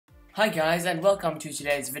Hi guys, and welcome to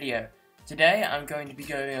today's video. Today I'm going to be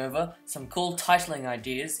going over some cool titling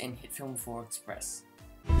ideas in Hitfilm 4 Express.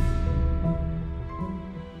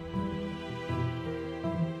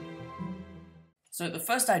 So the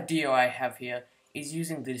first idea I have here is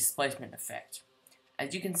using the displacement effect.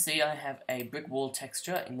 As you can see, I have a brick wall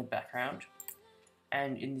texture in the background,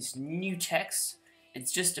 and in this new text,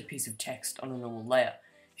 it's just a piece of text on a normal layer.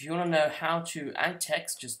 If you want to know how to add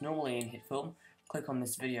text just normally in Hitfilm, click on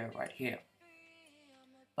this video right here.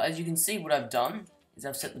 But as you can see, what I've done is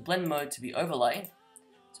I've set the blend mode to be overlay.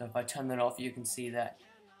 So if I turn that off, you can see that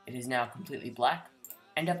it is now completely black,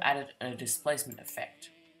 and I've added a displacement effect.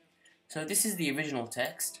 So this is the original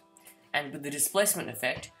text, and with the displacement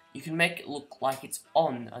effect, you can make it look like it's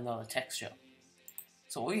on another texture.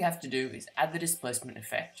 So all you have to do is add the displacement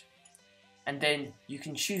effect, and then you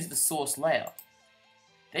can choose the source layer.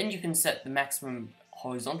 Then you can set the maximum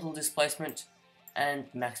horizontal displacement and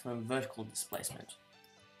maximum vertical displacement.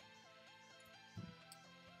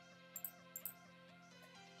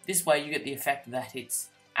 This way you get the effect that it's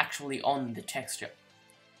actually on the texture.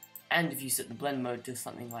 And if you set the blend mode to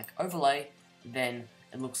something like overlay, then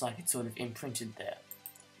it looks like it's sort of imprinted there.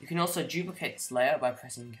 You can also duplicate this layer by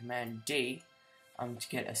pressing Command D to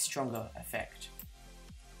get a stronger effect.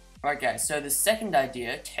 Alright guys, so the second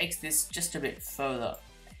idea takes this just a bit further.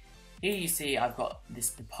 Here you see I've got this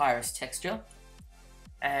papyrus texture,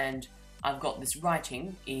 and I've got this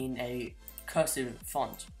writing in a cursive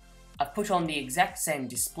font. I've put on the exact same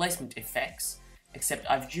displacement effects, except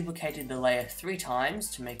I've duplicated the layer 3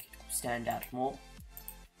 times to make it stand out more,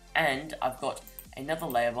 and I've got another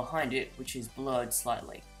layer behind it which is blurred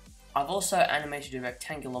slightly. I've also animated a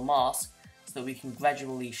rectangular mask so that we can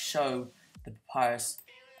gradually show the papyrus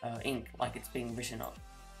ink like it's being written on.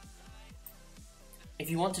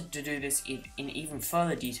 If you wanted to do this in even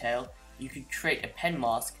further detail, you could create a pen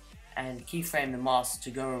mask and keyframe the mask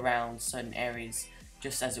to go around certain areas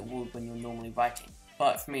just as it would when you're normally writing.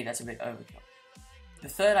 But for me, that's a bit overkill. The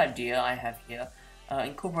third idea I have here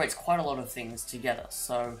incorporates quite a lot of things together,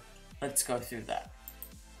 so let's go through that.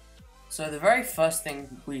 So the very first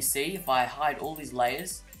thing we see, if I hide all these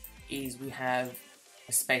layers, is we have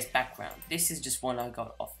a space background. This is just one I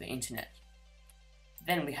got off the internet.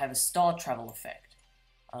 Then we have a star travel effect,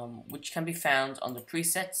 which can be found on the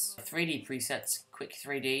presets, 3D presets, Quick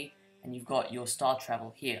 3D, and you've got your star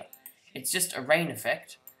travel here. It's just a rain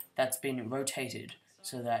effect that's been rotated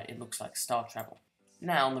so that it looks like star travel.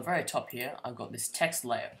 Now on the very top here, I've got this text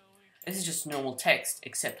layer. This is just normal text,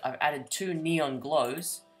 except I've added 2 neon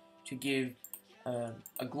glows to give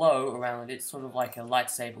a glow around it, sort of like a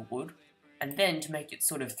lightsaber would. And then to make it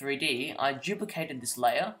sort of 3D, I duplicated this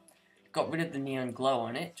layer, got rid of the neon glow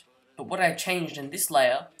on it, but what I changed in this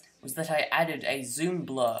layer was that I added a zoom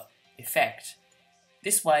blur effect.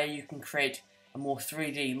 This way you can create a more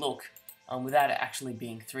 3D look without it actually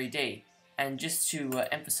being 3D. And just to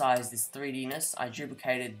emphasize this 3D-ness, I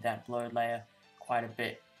duplicated that blurred layer quite a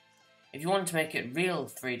bit. If you wanted to make it real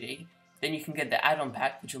 3D, then you can get the add-on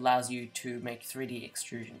pack, which allows you to make 3D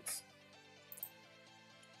extrusions.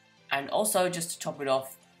 And also, just to top it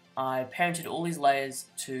off, I parented all these layers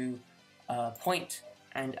to point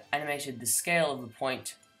and animated the scale of the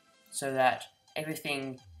point so that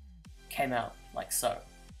everything came out like so.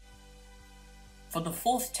 For the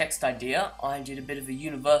fourth text idea, I did a bit of a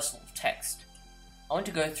universal text. I want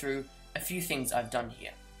to go through a few things I've done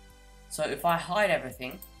here. So if I hide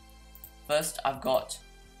everything, first I've got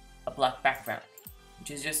a black background,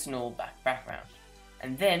 which is just an all black background.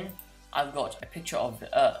 And then I've got a picture of the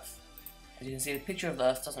Earth. As you can see, the picture of the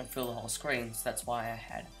Earth doesn't fill the whole screen, so that's why I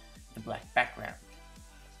had the black background.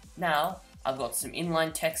 Now, I've got some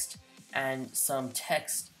inline text and some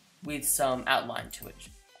text with some outline to it.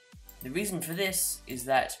 The reason for this is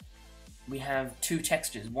that we have 2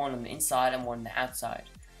 textures, one on the inside and one on the outside,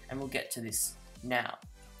 and we'll get to this now.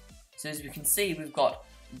 So as we can see, we've got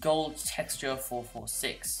gold texture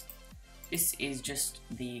 446. This is just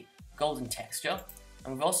the golden texture,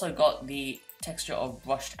 and we've also got the texture of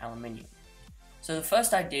brushed aluminium. So the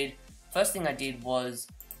first thing I did was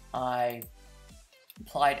I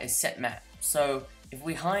applied a set matte. So if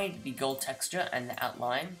we hide the gold texture and the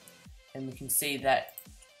outline, then we can see that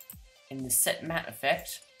in the set matte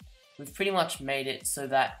effect, we've pretty much made it so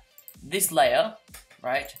that this layer,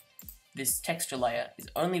 right, this texture layer, is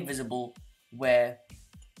only visible where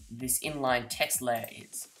this inline text layer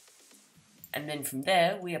is. And then from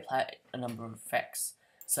there, we apply a number of effects.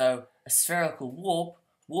 So a spherical warp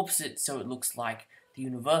warps it so it looks like the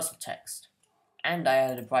universal text. And I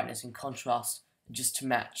added a brightness and contrast just to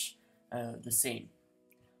match the scene.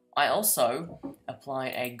 I also apply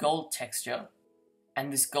a gold texture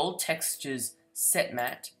And this gold textures set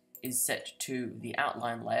matte is set to the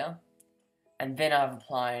outline layer, and then I've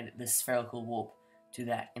applied the spherical warp to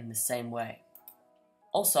that in the same way.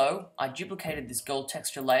 Also, I duplicated this gold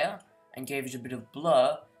texture layer and gave it a bit of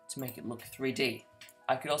blur to make it look 3D.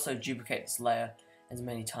 I could also duplicate this layer as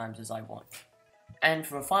many times as I want. And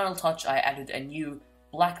for a final touch, I added a new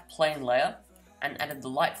black plane layer and added the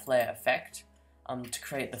light flare effect to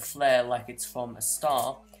create the flare like it's from a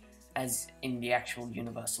star, as in the actual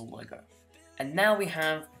Universal logo. And now we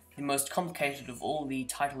have the most complicated of all the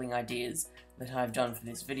titling ideas that I've done for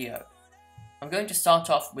this video. I'm going to start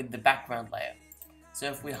off with the background layer. So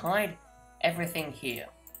if we hide everything here,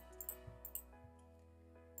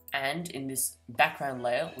 and in this background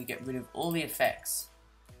layer we get rid of all the effects,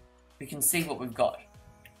 we can see what we've got.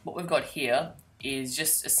 What we've got here is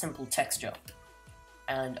just a simple texture,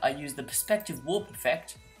 and I used the perspective warp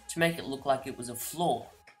effect to make it look like it was a floor.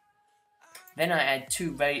 Then I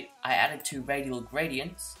added two radial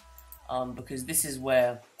gradients because this is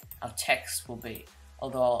where our text will be,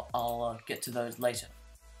 although I'll get to those later.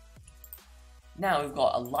 Now we've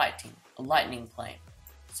got a lightning plane.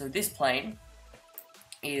 So this plane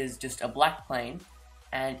is just a black plane,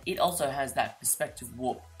 and it also has that perspective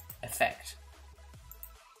warp effect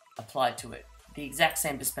applied to it. The exact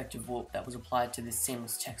same perspective warp that was applied to this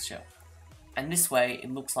seamless texture. And this way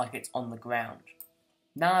it looks like it's on the ground.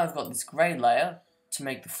 Now I've got this grey layer to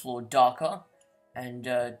make the floor darker and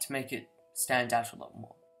to make it stand out a lot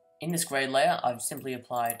more. In this grey layer I've simply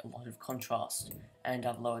applied a lot of contrast and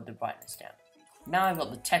I've lowered the brightness down. Now I've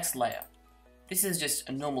got the text layer. This is just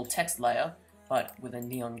a normal text layer but with a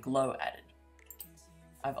neon glow added.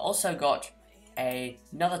 I've also got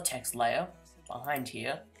another text layer behind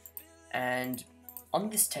here, and on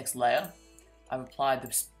this text layer I've applied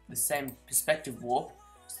the same perspective warp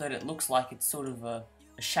so that it looks like it's sort of a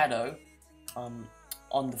shadow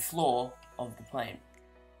on the floor of the plane.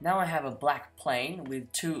 Now I have a black plane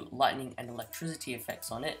with two lightning and electricity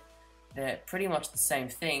effects on it. They're pretty much the same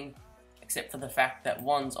thing, except for the fact that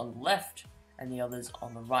one's on the left and the other's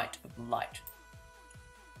on the right of the light.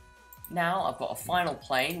 Now I've got a final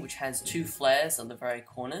plane which has two flares on the very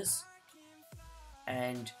corners,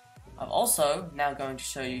 and I'm also now going to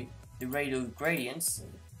show you the radial gradients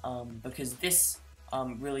because this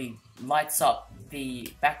really lights up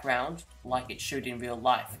the background like it should in real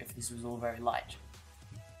life if this was all very light.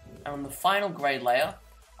 And on the final grade layer,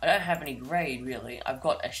 I don't have any grade really, I've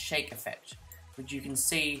got a shake effect, which you can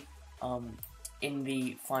see in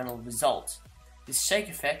the final result. This shake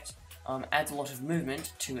effect adds a lot of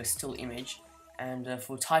movement to a still image, and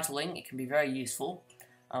for titling it can be very useful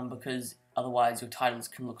because otherwise your titles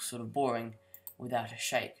can look sort of boring without a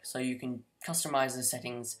shake. So you can customize the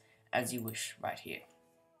settings as you wish right here.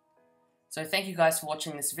 So thank you guys for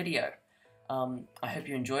watching this video. I hope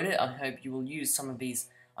you enjoyed it. I hope you will use some of these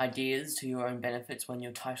ideas to your own benefits when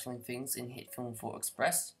you're titling things in Hitfilm 4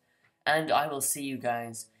 Express. And I will see you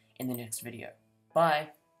guys in the next video.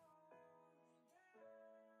 Bye!